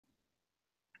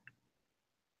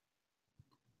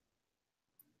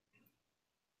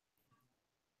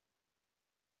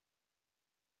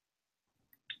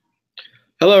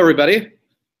Hello, everybody.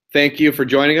 Thank you for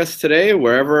joining us today,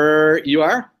 wherever you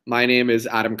are. My name is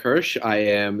Adam Kirsch. I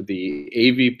am the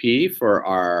AVP for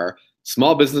our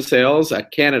small business sales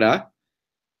at Canada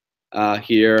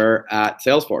here at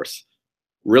Salesforce.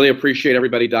 Really appreciate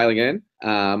everybody dialing in.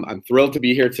 I'm thrilled to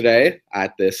be here today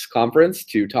at this conference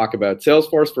to talk about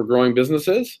Salesforce for growing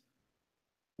businesses.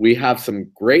 We have some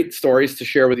great stories to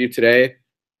share with you today,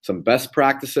 some best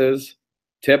practices,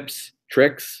 tips,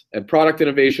 tricks, and product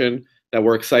innovation that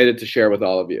we're excited to share with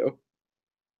all of you.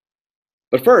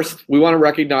 But first, we want to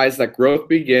recognize that growth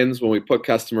begins when we put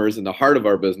customers in the heart of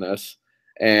our business.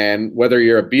 And whether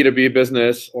you're a B2B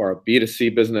business or a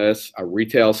B2C business, a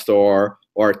retail store,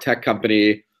 or a tech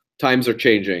company, times are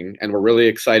changing, and we're really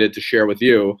excited to share with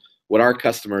you what our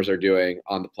customers are doing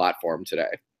on the platform today.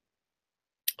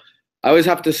 I always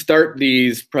have to start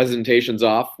these presentations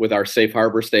off with our safe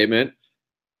harbor statement.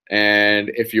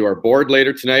 And if you are bored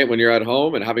later tonight when you're at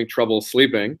home and having trouble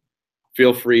sleeping,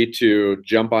 feel free to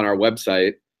jump on our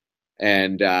website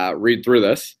and read through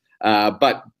this.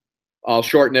 But I'll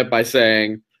shorten it by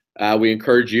saying we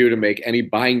encourage you to make any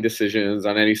buying decisions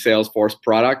on any Salesforce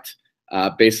product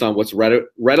based on what's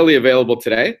readily available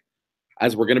today,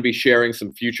 as we're going to be sharing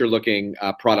some future-looking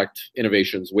product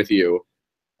innovations with you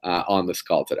on this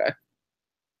call today.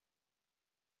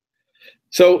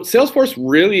 So Salesforce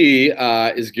really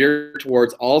is geared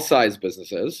towards all size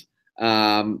businesses.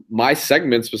 My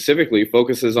segment specifically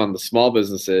focuses on the small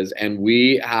businesses, and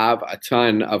we have a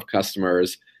ton of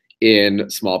customers in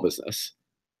small business.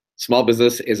 Small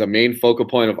business is a main focal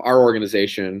point of our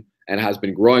organization and has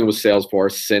been growing with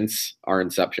Salesforce since our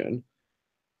inception.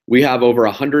 We have over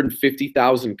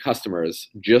 150,000 customers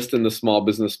just in the small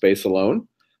business space alone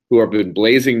who have been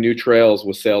blazing new trails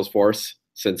with Salesforce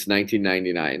since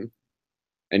 1999.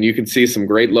 And you can see some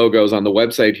great logos on the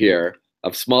website here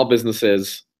of small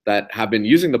businesses that have been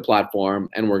using the platform,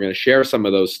 and we're going to share some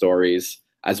of those stories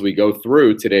as we go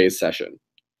through today's session.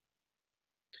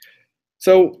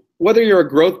 So whether you're a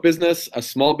growth business, a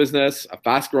small business, a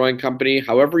fast-growing company,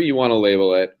 however you want to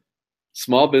label it,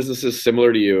 small businesses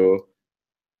similar to you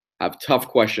have tough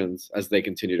questions as they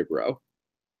continue to grow.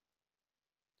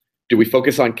 Do we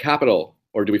focus on capital,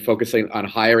 or do we focus on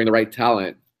hiring the right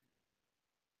talent?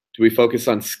 Do we focus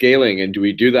on scaling, and do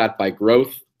we do that by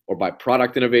growth or by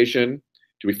product innovation?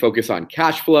 Do we focus on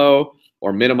cash flow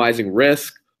or minimizing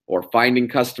risk or finding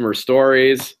customer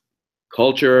stories,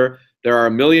 culture? There are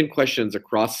a million questions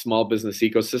across small business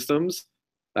ecosystems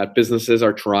that businesses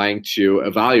are trying to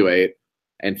evaluate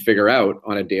and figure out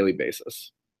on a daily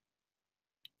basis.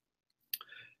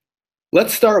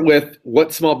 Let's start with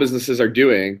what small businesses are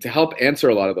doing to help answer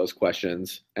a lot of those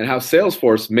questions and how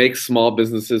Salesforce makes small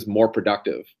businesses more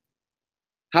productive.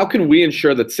 How can we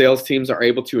ensure that sales teams are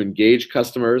able to engage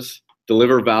customers,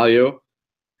 deliver value,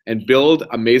 and build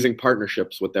amazing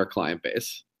partnerships with their client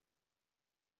base?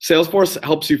 Salesforce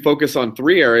helps you focus on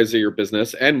 3 areas of your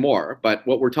business and more, but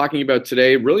what we're talking about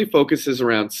today really focuses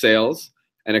around sales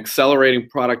and accelerating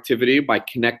productivity by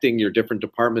connecting your different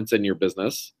departments in your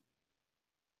business.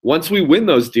 Once we win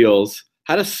those deals,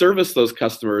 how to service those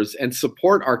customers and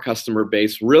support our customer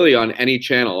base really on any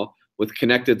channel with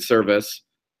connected service,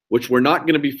 which we're not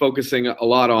going to be focusing a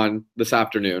lot on this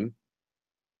afternoon,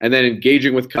 and then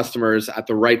engaging with customers at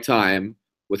the right time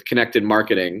with connected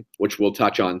marketing, which we'll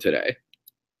touch on today.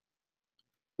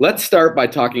 Let's start by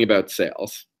talking about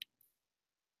sales.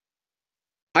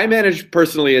 I manage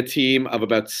personally a team of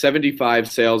about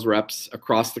 75 sales reps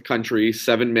across the country,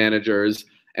 7 managers,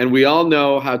 and we all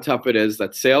know how tough it is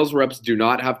that sales reps do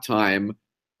not have time,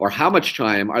 or how much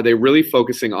time are they really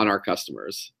focusing on our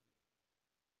customers.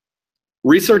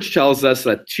 Research tells us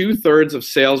that 2/3 of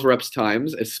sales reps' time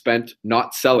is spent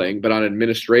not selling, but on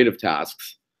administrative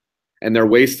tasks. And they're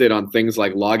wasted on things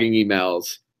like logging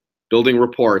emails, building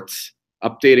reports,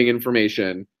 updating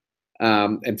information.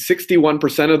 And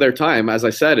 61% of their time, as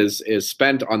I said, is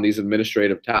spent on these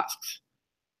administrative tasks.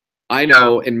 I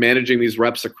know in managing these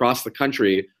reps across the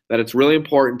country that it's really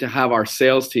important to have our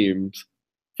sales teams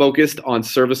focused on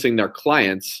servicing their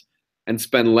clients and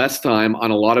spend less time on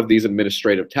a lot of these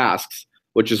administrative tasks,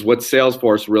 which is what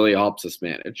Salesforce really helps us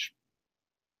manage.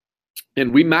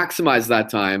 And we maximize that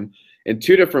time in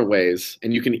 2 different ways,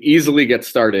 and you can easily get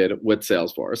started with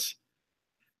Salesforce.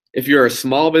 If you're a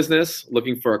small business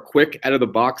looking for a quick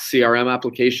out-of-the-box CRM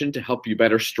application to help you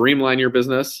better streamline your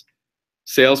business,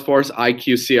 Salesforce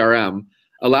IQ CRM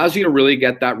allows you to really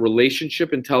get that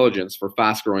relationship intelligence for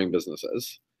fast-growing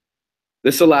businesses.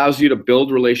 This allows you to build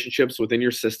relationships within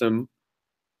your system,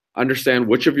 understand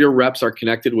which of your reps are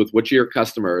connected with which of your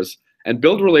customers, and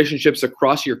build relationships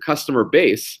across your customer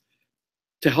base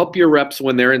to help your reps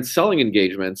when they're in selling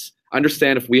engagements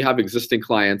understand if we have existing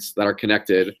clients that are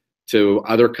connected to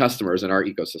other customers in our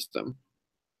ecosystem.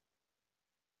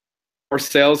 Our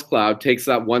Sales Cloud takes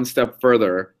that one step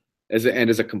further and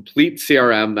is a complete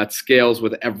CRM that scales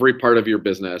with every part of your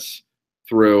business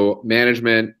through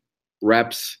management,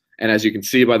 reps, and as you can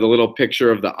see by the little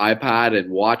picture of the iPad and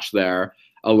watch there,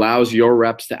 allows your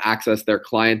reps to access their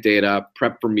client data,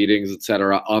 prep for meetings,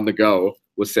 etc., on the go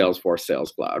with Salesforce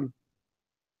Sales Cloud.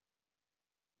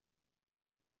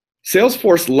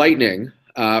 Salesforce Lightning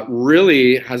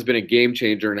really has been a game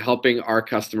changer in helping our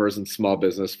customers and small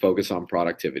business focus on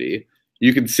productivity.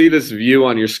 You can see this view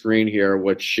on your screen here,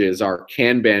 which is our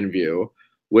Kanban view,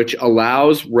 which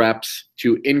allows reps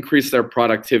to increase their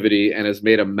productivity and has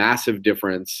made a massive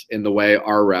difference in the way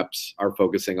our reps are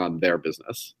focusing on their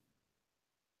business.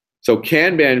 So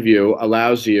Kanban view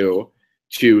allows you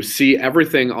to see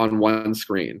everything on one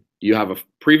screen. You have a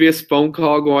previous phone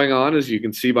call going on, as you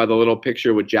can see by the little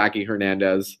picture with Jackie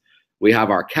Hernandez. We have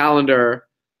our calendar,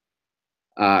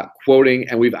 quoting,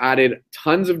 and we've added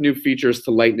tons of new features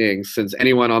to Lightning since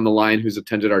anyone on the line who's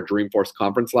attended our Dreamforce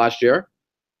conference last year.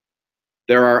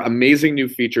 There are amazing new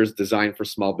features designed for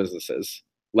small businesses.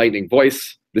 Lightning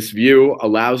Voice, this view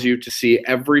allows you to see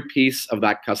every piece of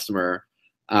that customer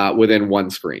within one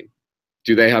screen.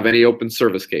 Do they have any open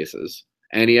service cases?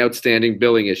 Any outstanding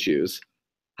billing issues?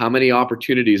 How many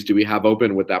opportunities do we have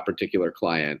open with that particular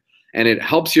client? And it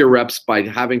helps your reps by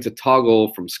having to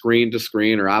toggle from screen to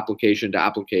screen or application to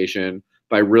application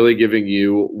by really giving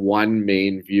you one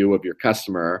main view of your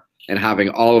customer and having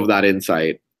all of that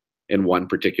insight in one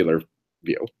particular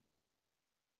view.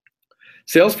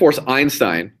 Salesforce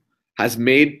Einstein has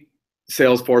made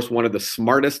Salesforce one of the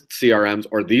smartest CRMs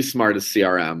or the smartest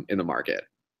CRM in the market.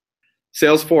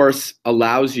 Salesforce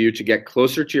allows you to get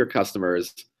closer to your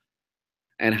customers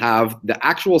and have the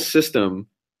actual system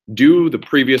do the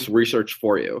previous research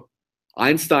for you.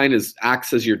 Einstein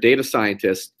acts as your data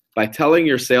scientist by telling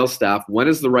your sales staff when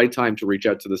is the right time to reach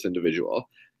out to this individual.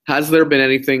 Has there been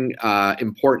anything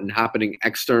important happening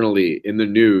externally in the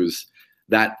news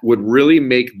that would really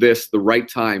make this the right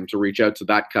time to reach out to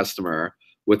that customer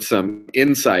with some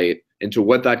insight into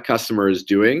what that customer is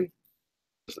doing?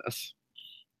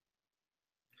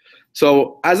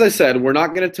 So as I said, we're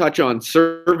not going to touch on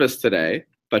service today,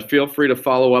 but feel free to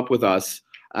follow up with us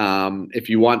if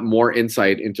you want more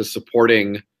insight into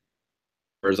supporting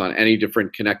on any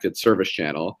different connected service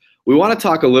channel. We want to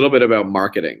talk a little bit about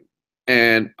marketing.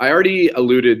 And I already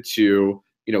alluded to,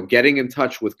 getting in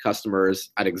touch with customers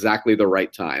at exactly the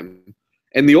right time.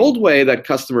 And the old way that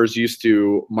customers used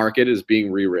to market is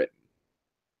being rewritten.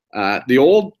 The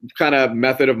old kind of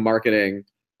method of marketing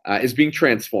is being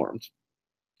transformed.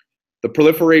 The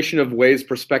proliferation of ways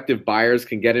prospective buyers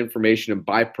can get information and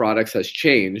buy products has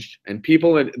changed, and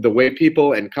the way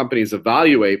people and companies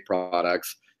evaluate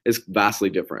products is vastly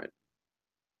different.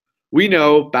 We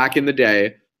know back in the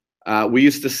day, we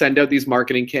used to send out these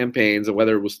marketing campaigns,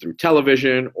 whether it was through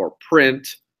television or print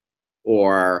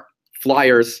or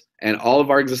flyers, and all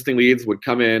of our existing leads would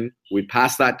come in. We'd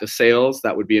pass that to sales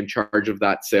that would be in charge of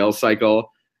that sales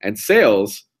cycle, and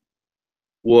sales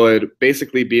would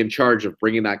basically be in charge of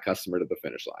bringing that customer to the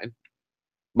finish line.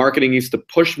 Marketing used to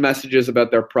push messages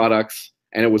about their products,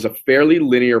 and it was a fairly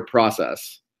linear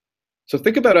process. So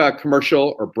think about a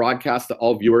commercial or broadcast to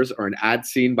all viewers or an ad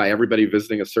seen by everybody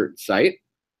visiting a certain site.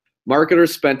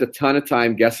 Marketers spent a ton of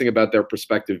time guessing about their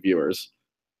prospective viewers.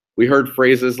 We heard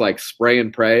phrases like spray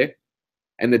and pray,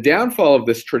 and the downfall of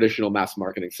this traditional mass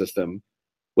marketing system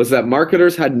was that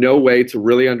marketers had no way to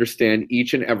really understand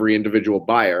each and every individual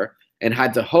buyer and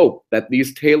had to hope that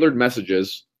these tailored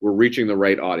messages were reaching the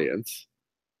right audience.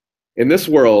 In this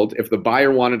world, if the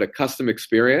buyer wanted a custom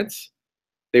experience,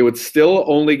 they would still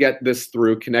only get this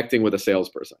through connecting with a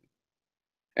salesperson.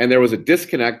 And there was a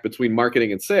disconnect between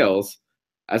marketing and sales,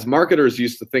 as marketers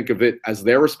used to think of it as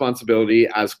their responsibility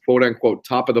as quote unquote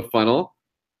top of the funnel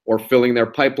or filling their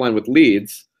pipeline with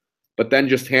leads, but then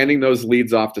just handing those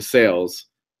leads off to sales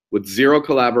with zero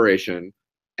collaboration,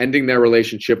 ending their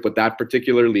relationship with that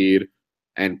particular lead,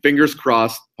 and fingers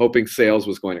crossed, hoping sales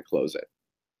was going to close it.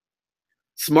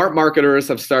 Smart marketers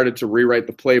have started to rewrite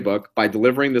the playbook by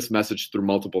delivering this message through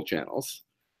multiple channels.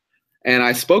 And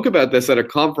I spoke about this at a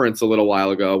conference a little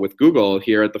while ago with Google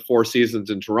here at the Four Seasons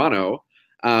in Toronto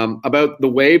about the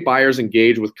way buyers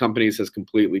engage with companies has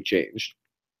completely changed.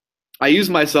 I use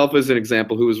myself as an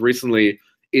example who was recently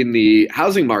in the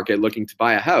housing market looking to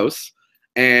buy a house.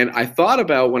 And I thought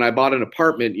about when I bought an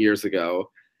apartment years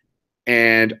ago,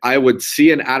 and I would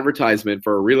see an advertisement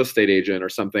for a real estate agent or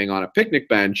something on a picnic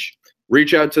bench,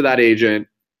 reach out to that agent,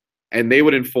 and they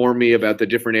would inform me about the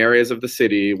different areas of the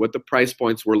city, what the price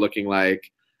points were looking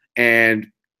like, and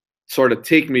sort of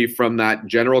take me from that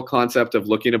general concept of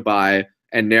looking to buy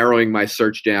and narrowing my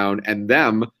search down, and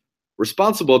them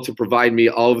responsible to provide me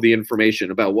all of the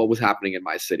information about what was happening in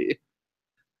my city.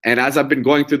 And as I've been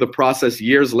going through the process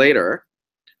years later,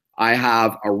 I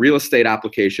have a real estate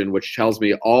application which tells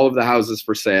me all of the houses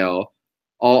for sale,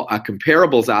 a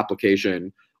comparables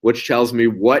application which tells me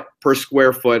what per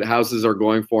square foot houses are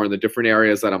going for in the different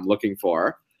areas that I'm looking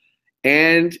for.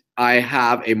 And I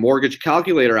have a mortgage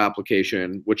calculator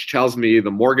application which tells me the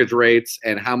mortgage rates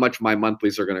and how much my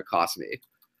monthlies are going to cost me.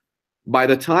 By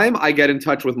the time I get in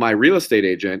touch with my real estate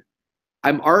agent,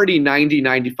 I'm already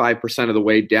 95% of the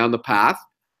way down the path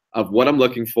of what I'm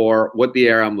looking for, what the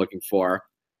area I'm looking for.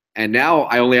 And now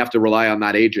I only have to rely on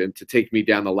that agent to take me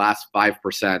down the last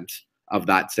 5% of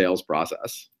that sales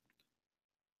process.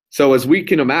 So as we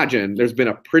can imagine, there's been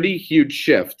a pretty huge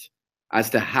shift as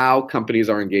to how companies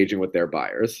are engaging with their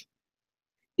buyers.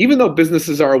 Even though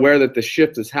businesses are aware that the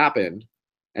shift has happened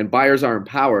and buyers are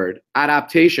empowered,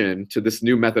 adaptation to this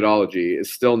new methodology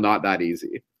is still not that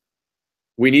easy.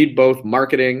 We need both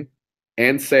marketing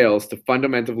and sales to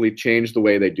fundamentally change the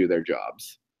way they do their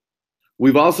jobs.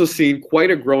 We've also seen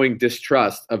quite a growing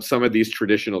distrust of some of these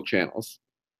traditional channels.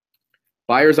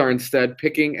 Buyers are instead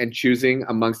picking and choosing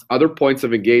amongst other points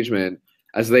of engagement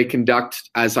as they conduct,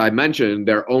 as I mentioned,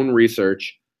 their own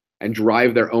research and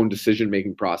drive their own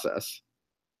decision-making process.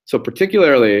 So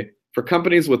particularly for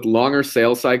companies with longer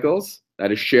sales cycles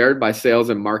that is shared by sales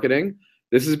and marketing,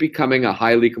 this is becoming a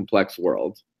highly complex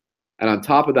world. And on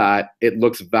top of that, it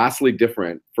looks vastly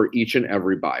different for each and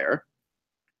every buyer.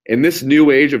 In this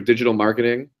new age of digital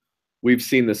marketing, we've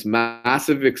seen this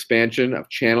massive expansion of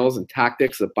channels and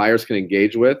tactics that buyers can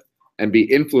engage with and be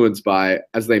influenced by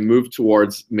as they move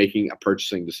towards making a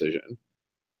purchasing decision.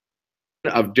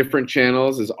 Of different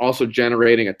channels is also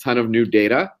generating a ton of new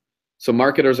data. So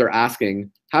marketers are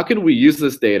asking, how can we use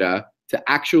this data to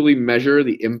actually measure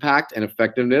the impact and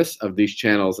effectiveness of these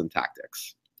channels and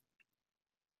tactics?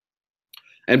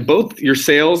 And both your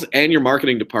sales and your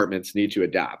marketing departments need to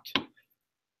adapt.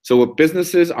 So what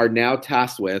businesses are now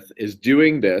tasked with is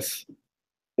doing this,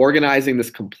 organizing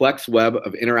this complex web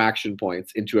of interaction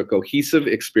points into a cohesive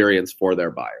experience for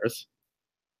their buyers.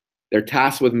 They're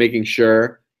tasked with making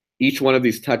sure each one of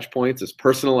these touch points is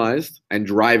personalized and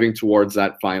driving towards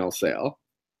that final sale.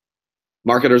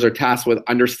 Marketers are tasked with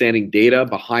understanding data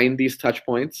behind these touch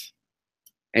points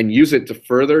and use it to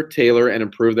further tailor and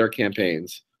improve their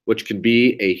campaigns, which can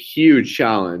be a huge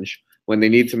challenge when they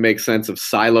need to make sense of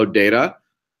siloed data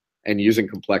and using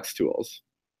complex tools.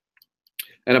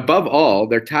 And above all,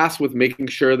 they're tasked with making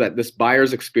sure that this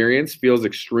buyer's experience feels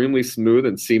extremely smooth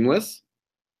and seamless.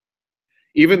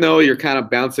 Even though you're kind of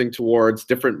bouncing towards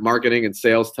different marketing and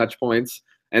sales touch points,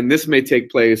 and this may take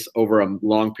place over a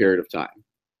long period of time.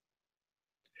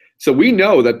 So we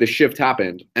know that the shift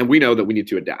happened, and we know that we need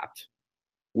to adapt.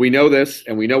 We know this,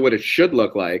 and we know what it should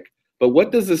look like, but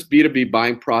what does this B2B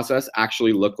buying process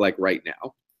actually look like right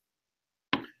now?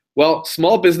 Well,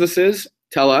 small businesses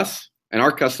tell us, and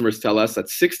our customers tell us, that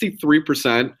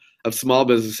 63% of small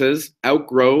businesses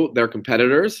outgrow their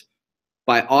competitors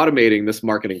by automating this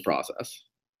marketing process.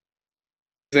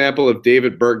 Example of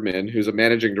David Bergman, who's a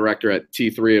managing director at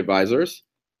T3 Advisors,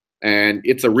 and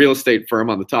it's a real estate firm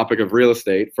on the topic of real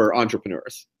estate for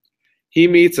entrepreneurs. He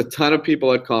meets a ton of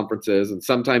people at conferences, and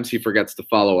sometimes he forgets to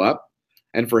follow up.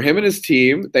 And for him and his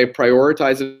team, they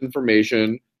prioritize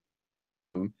information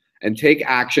and take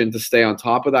action to stay on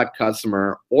top of that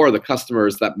customer or the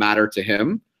customers that matter to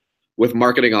him with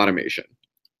marketing automation.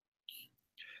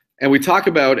 And we talk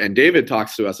about, and David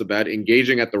talks to us about,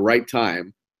 engaging at the right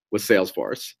time with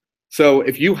Salesforce. So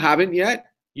if you haven't yet,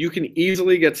 you can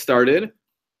easily get started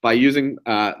by using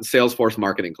Salesforce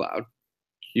Marketing Cloud.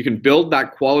 You can build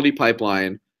that quality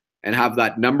pipeline and have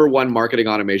that #1 marketing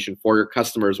automation for your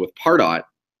customers with Pardot,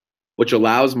 which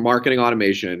allows marketing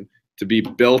automation to be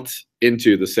built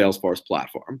into the Salesforce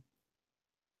platform.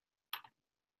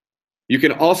 You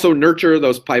can also nurture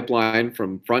those pipeline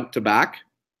from front to back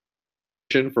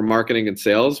for marketing and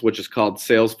sales, which is called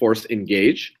Salesforce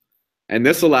Engage. And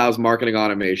this allows marketing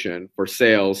automation for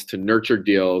sales to nurture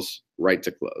deals right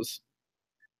to close.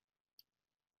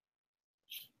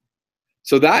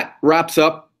 So that wraps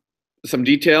up some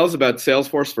details about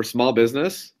Salesforce for small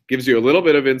business, gives you a little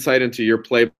bit of insight into your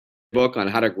playbook on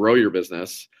how to grow your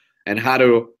business and how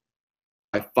to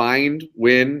find,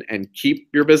 win, and keep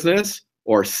your business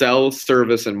or sell,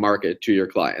 service, and market to your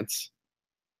clients.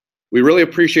 We really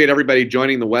appreciate everybody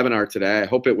joining the webinar today. I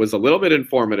hope it was a little bit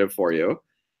informative for you.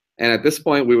 And at this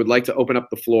point, we would like to open up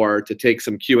the floor to take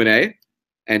some Q&A.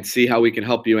 and see how we can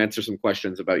help you answer some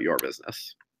questions about your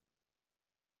business.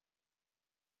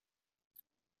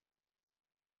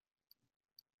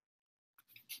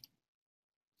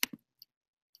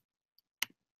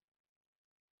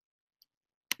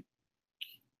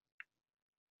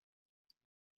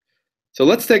 So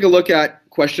let's take a look at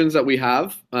questions that we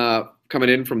have coming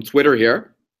in from Twitter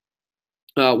here.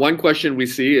 One question we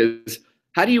see is,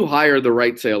 how do you hire the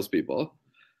right salespeople?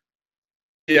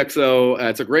 CXO,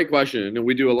 it's a great question, and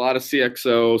we do a lot of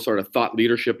CXO sort of thought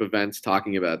leadership events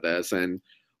talking about this. And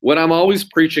what I'm always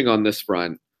preaching on this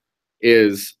front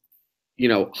is,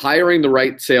 hiring the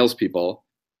right salespeople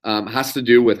has to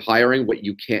do with hiring what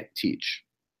you can't teach.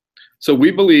 So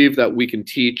we believe that we can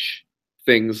teach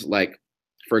things like,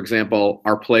 for example,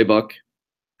 our playbook,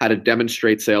 how to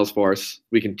demonstrate Salesforce.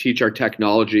 We can teach our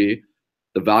technology,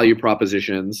 the value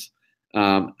propositions,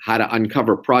 how to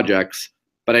uncover projects.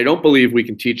 But I don't believe we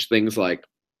can teach things like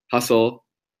hustle,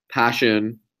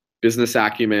 passion, business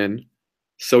acumen,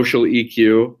 social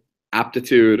EQ,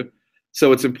 aptitude.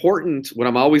 So it's important, what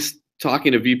I'm always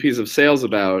talking to VPs of sales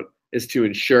about is to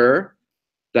ensure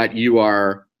that you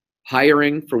are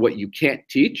hiring for what you can't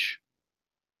teach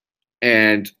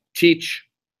and teach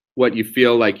what you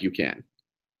feel like you can.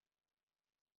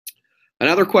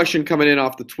 Another question coming in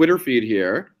off the Twitter feed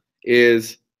here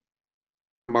is,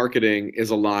 marketing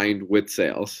is aligned with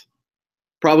sales?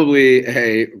 Probably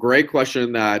a great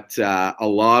question that a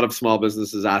lot of small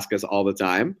businesses ask us all the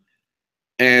time.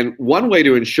 And one way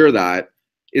to ensure that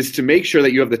is to make sure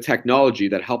that you have the technology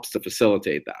that helps to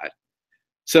facilitate that.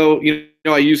 So,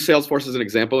 I use Salesforce as an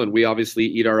example, and we obviously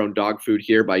eat our own dog food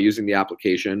here by using the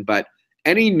application, but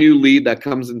any new lead that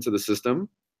comes into the system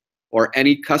or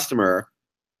any customer,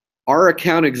 our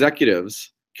account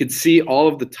executives could see all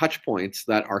of the touch points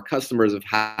that our customers have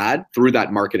had through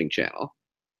that marketing channel.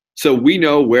 So we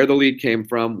know where the lead came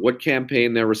from, what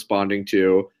campaign they're responding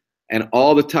to, and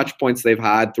all the touch points they've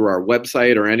had through our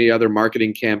website or any other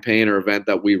marketing campaign or event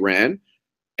that we ran.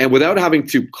 And without having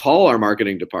to call our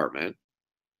marketing department,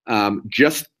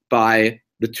 just by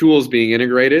the tools being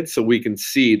integrated so we can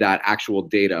see that actual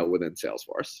data within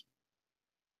Salesforce.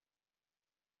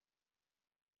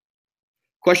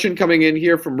 Question coming in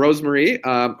here from Rosemary.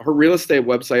 Her real estate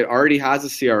website already has a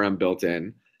CRM built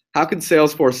in. How can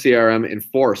Salesforce CRM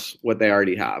enforce what they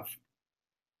already have?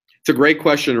 It's a great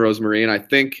question, Rosemary, and I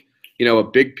think a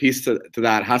big piece to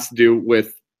that has to do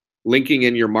with linking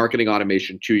in your marketing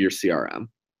automation to your CRM.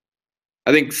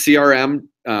 I think CRM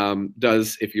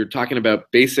does, if you're talking about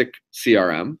basic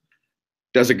CRM,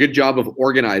 does a good job of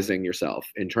organizing yourself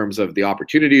in terms of the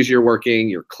opportunities you're working,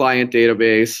 your client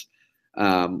database,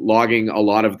 logging a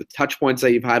lot of the touch points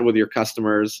that you've had with your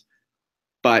customers,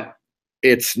 but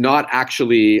it's not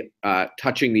actually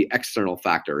touching the external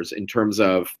factors in terms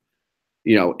of,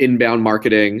 inbound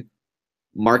marketing,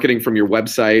 marketing from your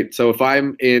website. So if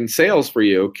I'm in sales for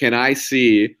you, can I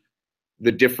see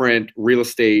the different real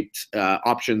estate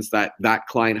options that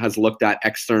client has looked at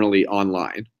externally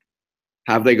online?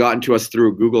 Have they gotten to us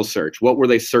through Google search? What were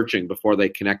they searching before they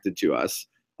connected to us?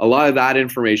 A lot of that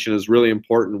information is really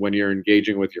important when you're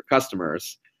engaging with your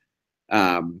customers,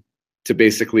 to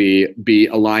basically be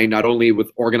aligned not only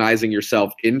with organizing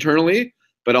yourself internally,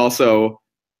 but also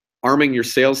arming your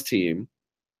sales team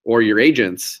or your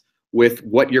agents with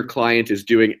what your client is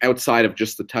doing outside of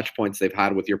just the touch points they've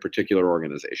had with your particular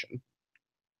organization.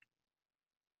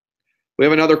 We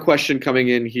have another question coming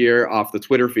in here off the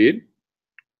Twitter feed.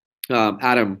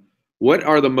 Adam, what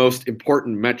are the most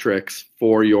important metrics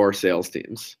for your sales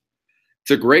teams?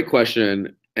 It's a great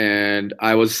question, and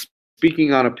I was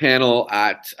speaking on a panel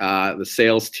at the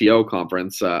Sales TO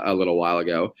conference a little while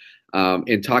ago,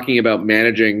 in talking about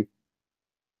managing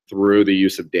through the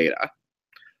use of data.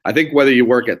 I think whether you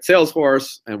work at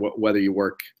Salesforce and whether you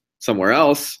work somewhere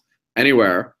else,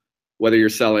 anywhere, whether you're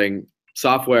selling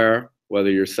software, whether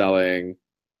you're selling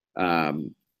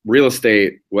real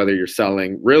estate, whether you're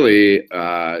selling really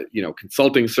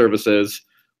consulting services,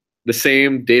 the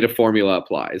same data formula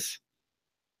applies.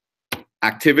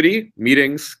 Activity,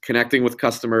 meetings, connecting with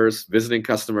customers, visiting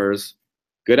customers,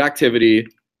 good activity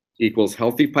equals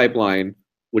healthy pipeline,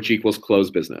 which equals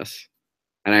closed business.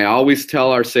 And I always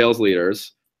tell our sales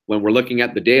leaders, when we're looking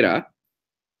at the data,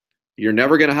 you're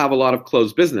never going to have a lot of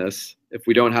closed business if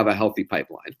we don't have a healthy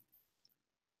pipeline.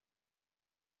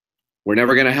 We're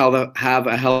never going to have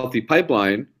a healthy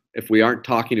pipeline if we aren't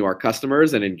talking to our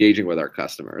customers and engaging with our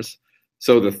customers.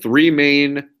 So the three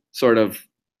main sort of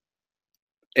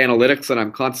analytics that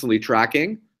I'm constantly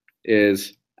tracking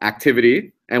is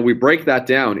activity, and we break that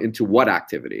down into what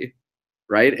activity,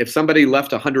 right? If somebody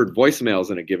left 100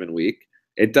 voicemails in a given week,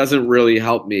 it doesn't really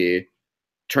help me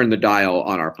turn the dial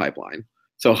on our pipeline.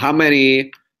 So how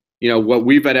many, what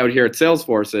we've vet out here at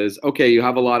Salesforce is, okay, you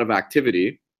have a lot of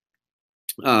activity.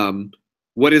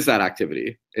 What is that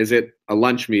activity? Is it a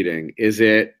lunch meeting? Is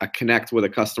it a connect with a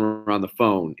customer on the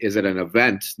phone? Is it an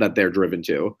event that they're driven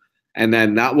to? And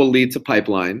then that will lead to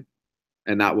pipeline,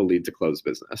 and that will lead to closed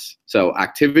business. So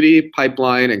activity,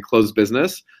 pipeline, and closed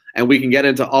business. And we can get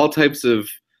into all types of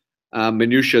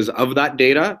minutiae of that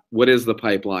data. What is the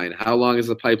pipeline? How long has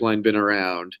the pipeline been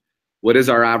around? What is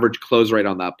our average close rate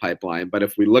on that pipeline? But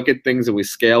if we look at things and we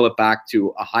scale it back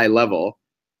to a high level,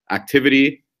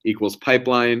 activity equals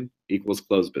pipeline equals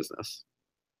closed business.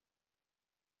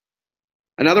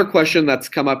 Another question that's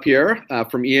come up here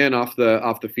from Ian off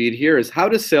the feed here is, how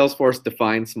does Salesforce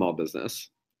define small business?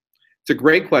 It's a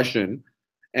great question,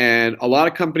 and a lot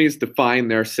of companies define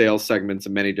their sales segments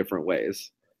in many different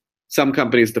ways. Some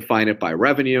companies define it by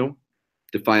revenue,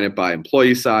 define it by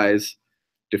employee size,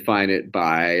 define it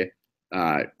by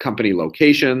company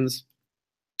locations.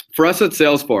 For us at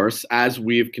Salesforce, as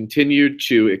we've continued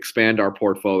to expand our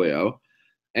portfolio,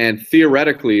 and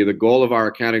theoretically, the goal of our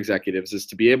account executives is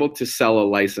to be able to sell a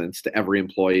license to every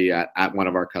employee at one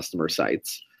of our customer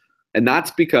sites. And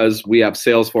that's because we have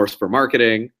Salesforce for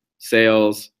marketing,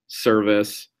 sales,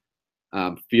 service,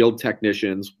 field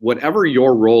technicians. Whatever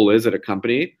your role is at a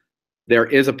company, there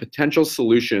is a potential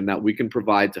solution that we can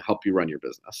provide to help you run your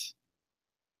business.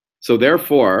 So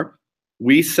therefore,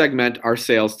 we segment our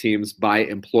sales teams by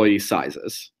employee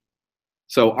sizes.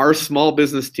 So our small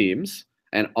business teams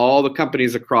and all the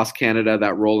companies across Canada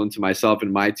that roll into myself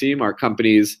and my team are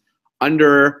companies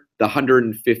under the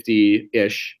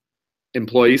 150-ish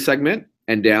employee segment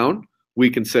and down. We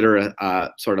consider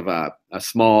a sort of a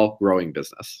small growing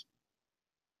business.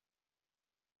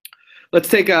 Let's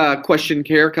take a question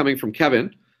here coming from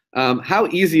Kevin. How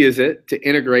easy is it to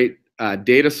integrate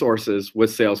data sources with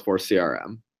Salesforce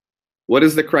CRM? What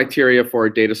is the criteria for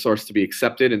a data source to be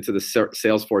accepted into the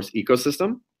Salesforce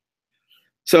ecosystem?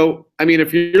 So, I mean,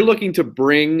 if you're looking to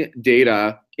bring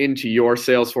data into your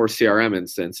Salesforce CRM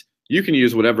instance, you can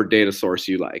use whatever data source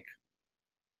you like.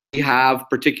 We have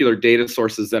particular data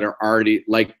sources that are already,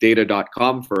 like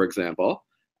data.com, for example,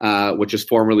 which is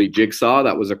formerly Jigsaw,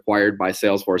 that was acquired by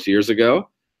Salesforce years ago,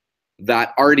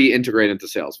 that already integrate into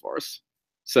Salesforce.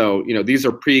 So, these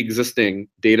are pre-existing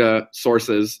data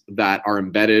sources that are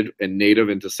embedded and native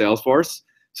into Salesforce.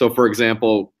 So, for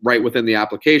example, right within the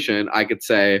application, I could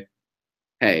say,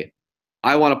 hey,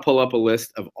 I want to pull up a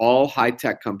list of all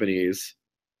high-tech companies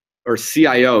or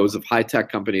CIOs of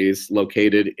high-tech companies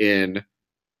located in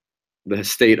the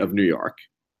state of New York.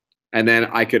 And then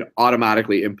I could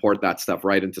automatically import that stuff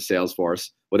right into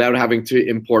Salesforce without having to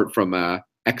import from an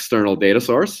external data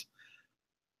source.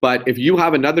 But if you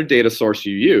have another data source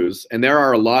you use, and there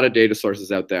are a lot of data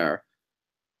sources out there,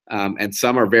 and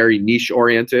some are very niche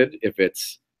oriented, if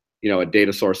it's a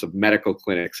data source of medical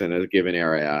clinics in a given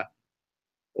area,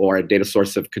 or a data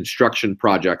source of construction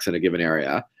projects in a given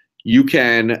area, you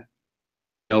can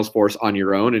Salesforce on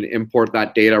your own and import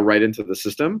that data right into the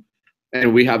system.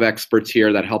 And we have experts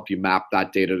here that help you map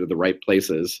that data to the right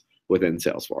places within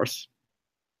Salesforce.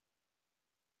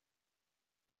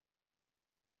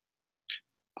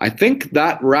 I think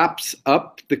that wraps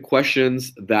up the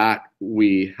questions that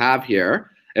we have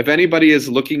here. If anybody is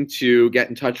looking to get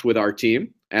in touch with our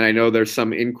team, and I know there's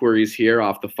some inquiries here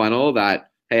off the funnel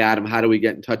that, hey, Adam, how do we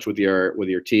get in touch with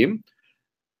your team?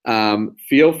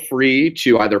 Feel free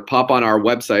to either pop on our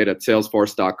website at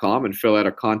salesforce.com and fill out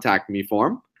a contact me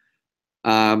form.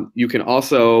 You can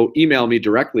also email me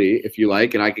directly if you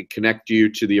like, and I can connect you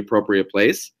to the appropriate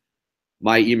place.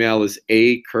 My email is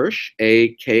akirsh,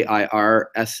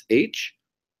 AKIRSH,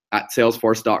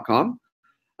 @salesforce.com.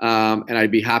 And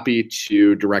I'd be happy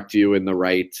to direct you in the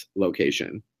right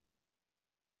location.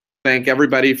 Thank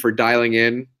everybody for dialing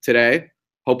in today.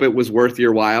 Hope it was worth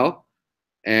your while,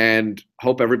 and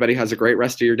hope everybody has a great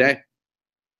rest of your day.